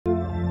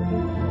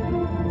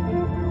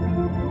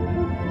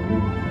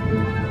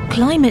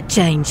Climate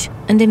change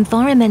and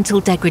environmental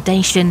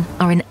degradation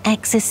are an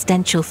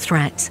existential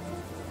threat.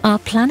 Our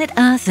planet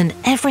Earth and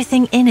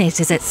everything in it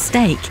is at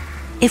stake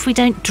if we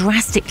don't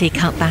drastically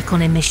cut back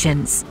on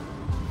emissions.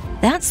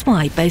 That's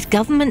why both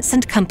governments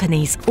and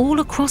companies all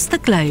across the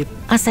globe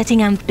are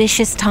setting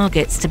ambitious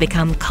targets to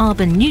become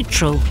carbon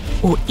neutral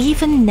or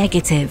even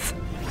negative.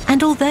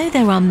 And although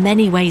there are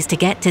many ways to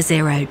get to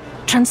zero,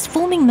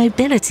 transforming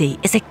mobility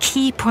is a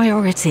key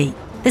priority.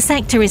 The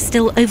sector is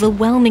still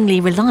overwhelmingly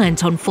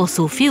reliant on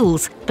fossil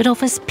fuels, but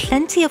offers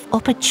plenty of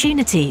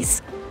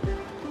opportunities.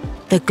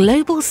 The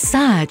global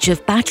surge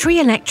of battery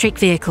electric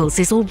vehicles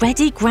is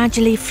already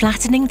gradually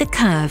flattening the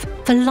curve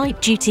for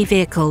light-duty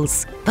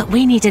vehicles, but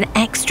we need an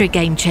extra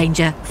game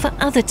changer for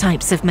other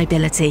types of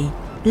mobility.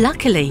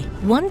 Luckily,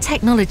 one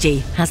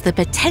technology has the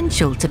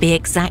potential to be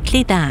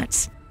exactly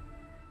that.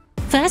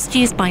 First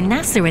used by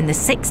NASA in the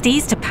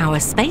 60s to power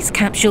space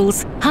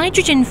capsules,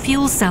 hydrogen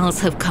fuel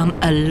cells have come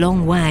a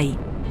long way.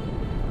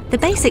 The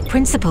basic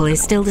principle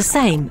is still the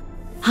same.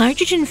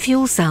 Hydrogen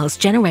fuel cells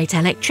generate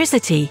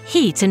electricity,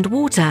 heat and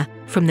water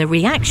from the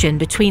reaction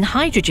between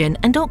hydrogen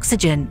and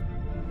oxygen.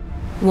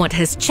 What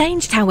has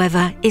changed,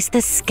 however, is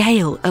the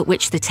scale at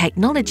which the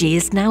technology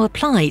is now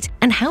applied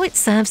and how it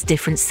serves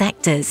different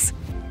sectors.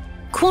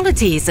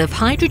 Qualities of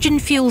hydrogen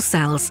fuel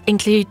cells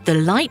include the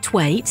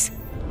lightweight,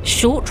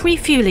 short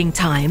refueling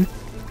time,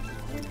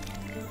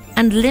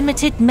 and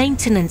limited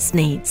maintenance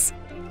needs,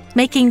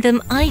 making them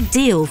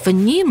ideal for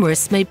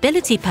numerous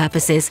mobility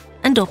purposes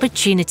and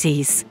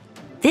opportunities.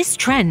 This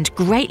trend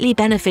greatly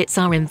benefits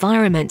our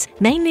environment,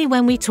 mainly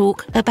when we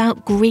talk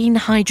about green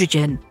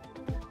hydrogen.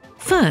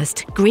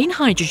 First, green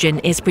hydrogen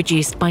is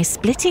produced by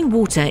splitting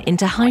water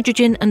into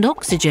hydrogen and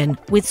oxygen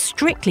with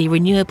strictly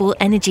renewable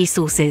energy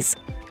sources,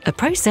 a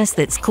process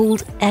that's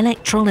called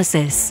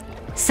electrolysis.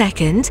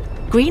 Second,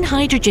 green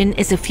hydrogen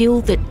is a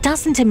fuel that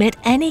doesn't emit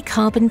any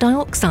carbon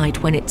dioxide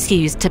when it's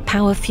used to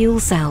power fuel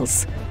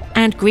cells.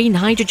 And green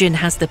hydrogen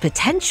has the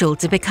potential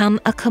to become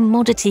a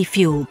commodity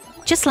fuel,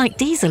 just like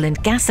diesel and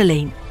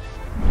gasoline.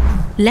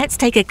 Let's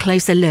take a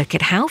closer look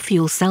at how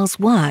fuel cells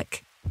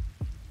work.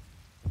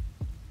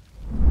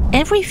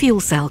 Every fuel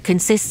cell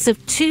consists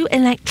of two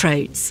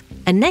electrodes,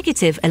 a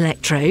negative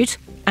electrode,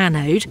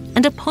 anode,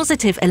 and a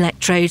positive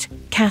electrode,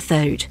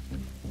 cathode,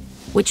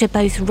 which are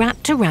both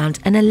wrapped around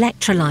an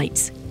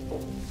electrolyte.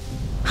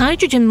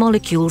 Hydrogen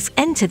molecules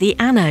enter the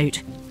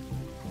anode.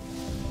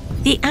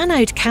 The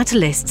anode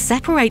catalyst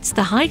separates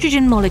the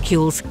hydrogen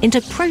molecules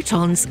into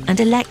protons and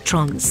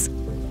electrons.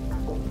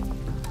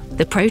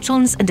 The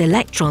protons and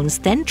electrons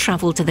then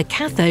travel to the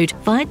cathode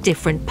via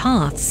different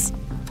paths.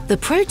 The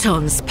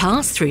protons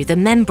pass through the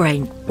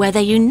membrane, where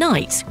they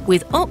unite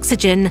with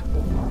oxygen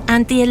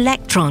and the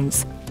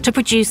electrons to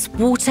produce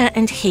water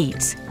and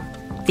heat.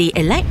 The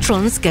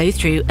electrons go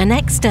through an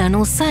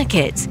external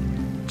circuit,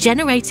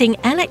 generating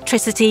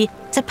electricity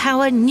to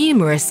power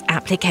numerous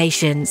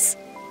applications.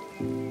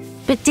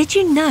 But did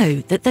you know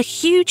that the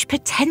huge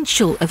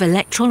potential of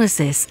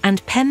electrolysis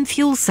and PEM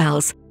fuel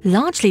cells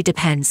largely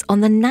depends on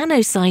the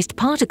nano-sized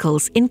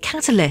particles in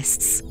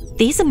catalysts?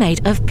 These are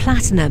made of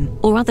platinum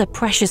or other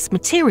precious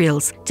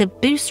materials to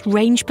boost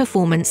range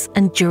performance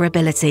and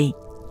durability.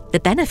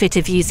 The benefit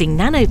of using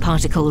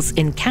nanoparticles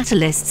in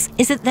catalysts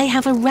is that they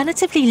have a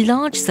relatively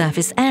large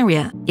surface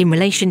area in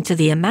relation to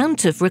the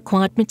amount of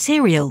required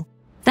material.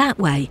 That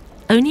way,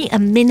 only a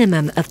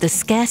minimum of the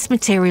scarce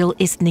material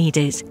is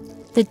needed.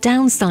 The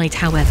downside,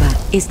 however,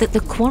 is that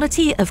the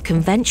quality of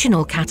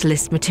conventional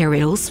catalyst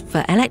materials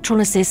for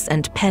electrolysis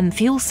and PEM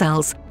fuel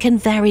cells can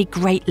vary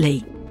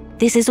greatly.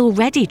 This is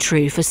already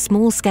true for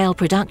small-scale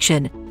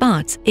production,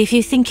 but if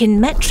you think in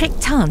metric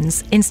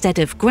tons instead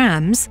of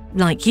grams,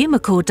 like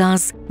Umicore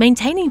does,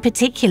 maintaining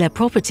particular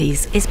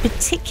properties is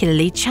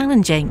particularly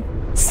challenging.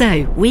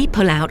 So we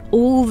pull out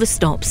all the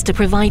stops to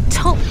provide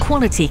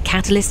top-quality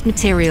catalyst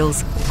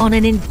materials on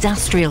an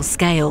industrial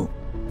scale.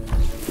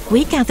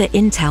 We gather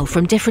intel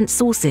from different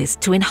sources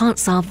to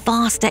enhance our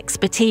vast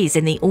expertise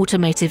in the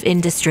automotive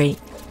industry.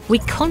 We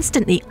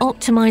constantly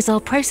optimize our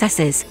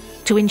processes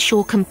to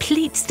ensure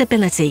complete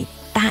stability,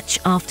 batch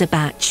after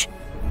batch.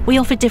 We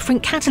offer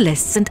different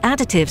catalysts and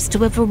additives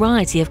to a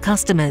variety of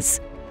customers.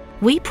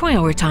 We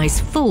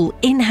prioritize full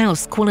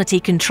in-house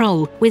quality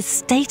control with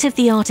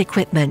state-of-the-art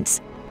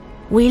equipment.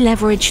 We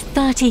leverage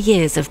 30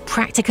 years of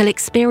practical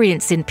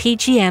experience in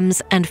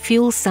PGMs and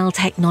fuel cell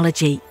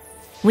technology.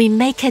 We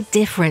make a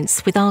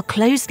difference with our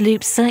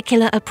closed-loop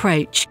circular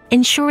approach,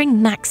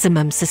 ensuring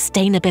maximum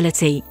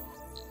sustainability.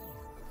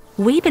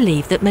 We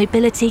believe that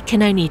mobility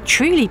can only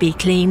truly be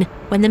clean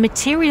when the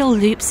material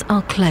loops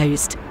are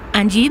closed,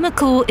 and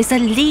Umicore is a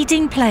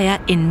leading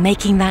player in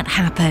making that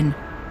happen.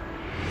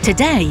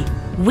 Today,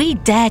 we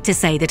dare to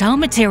say that our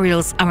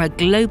materials are a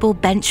global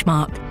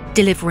benchmark,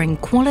 delivering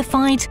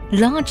qualified,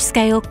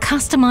 large-scale,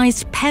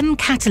 customized PEM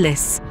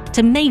catalysts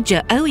to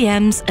major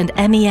OEMs and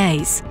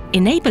MEAs,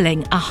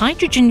 enabling a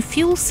hydrogen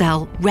fuel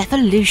cell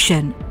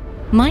revolution.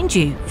 Mind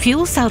you,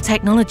 fuel cell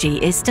technology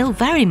is still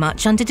very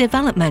much under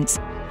development,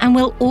 and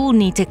we'll all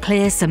need to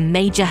clear some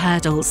major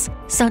hurdles,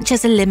 such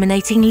as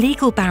eliminating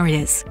legal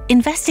barriers,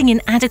 investing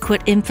in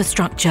adequate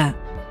infrastructure,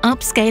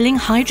 upscaling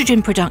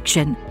hydrogen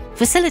production,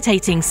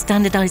 facilitating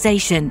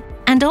standardization,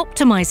 and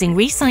optimizing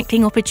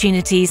recycling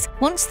opportunities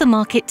once the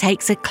market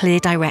takes a clear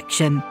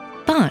direction.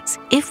 But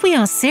if we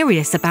are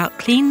serious about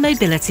clean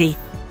mobility,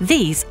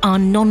 these are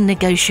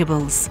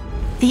non-negotiables.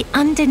 The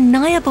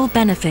undeniable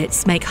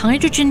benefits make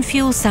hydrogen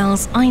fuel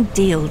cells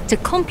ideal to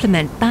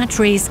complement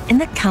batteries in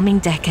the coming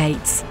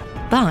decades.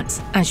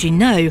 But, as you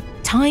know,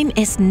 time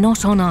is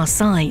not on our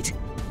side.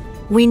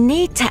 We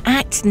need to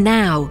act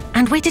now,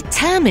 and we're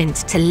determined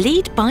to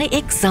lead by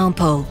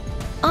example.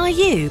 Are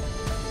you?